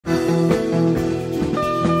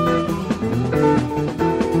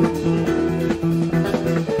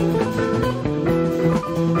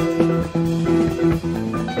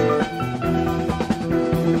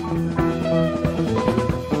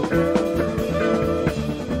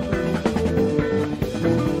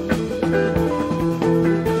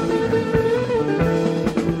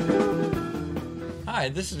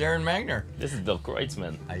This is Aron Magner. This is Bill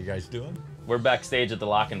Kreutzmann. How you guys doing? We're backstage at the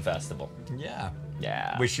Lockn Festival. Yeah.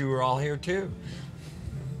 Yeah. Wish you were all here too.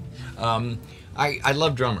 I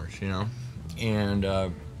love drummers, you know, and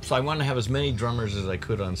so I wanted to have as many drummers as I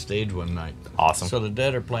could on stage one night. Awesome. So the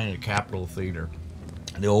Dead are playing at Capitol Theater,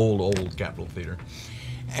 the old Capitol Theater,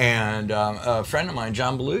 and a friend of mine,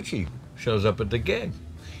 John Belushi, shows up at the gig.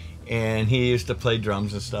 And he used to play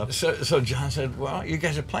drums and stuff. So John said, "Well, you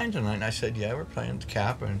guys are playing tonight." And I said, "Yeah, we're playing at the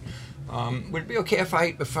Cap. And would it be okay if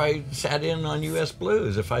I sat in on U.S.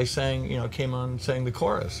 Blues? If I sang, you know, came on and sang the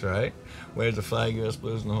chorus, right? Waved the flag, U.S.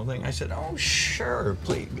 Blues, and the whole thing." I said, "Oh, sure,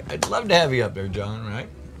 please. I'd love to have you up there, John, right?"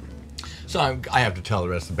 So I have to tell the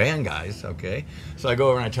rest of the band guys, okay? So I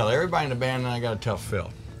go over and I tell everybody in the band, and I got to tell Phil.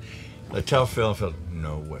 I tell Phil,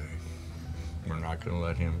 "No way. We're not going to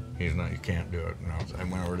let him. He's not. You can't do it." And I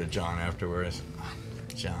went over to John afterwards. I said, "Oh,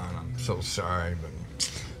 John, I'm so sorry, but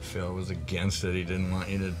Phil was against it. He didn't want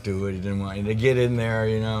you to do it. He didn't want you to get in there,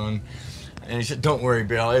 you know." And he said, "Don't worry,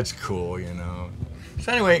 Bill. It's cool, you know."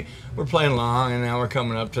 So anyway, we're playing along, and now we're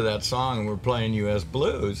coming up to that song, and we're playing U.S.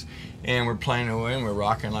 Blues, and we're playing away, and we're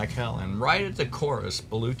rocking like hell. And right at the chorus,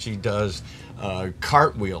 Belushi does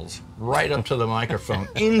cartwheels right up to the microphone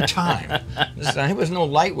in time. He was no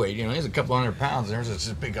lightweight, you know. He's a couple 100 pounds. And there's this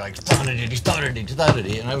big like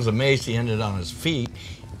thuddity, and I was amazed he ended on his feet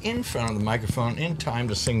in front of the microphone in time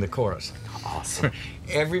to sing the chorus. Awesome.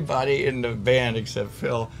 Everybody in the band except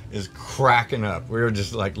Phil is cracking up. We were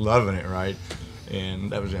just like loving it, right?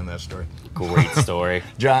 And that was the end of that story. Great story.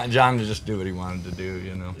 John would just do what he wanted to do,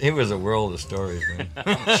 you know. It was a world of stories, man.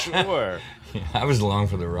 I'm sure. Yeah, I was along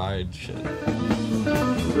for the ride. Shit.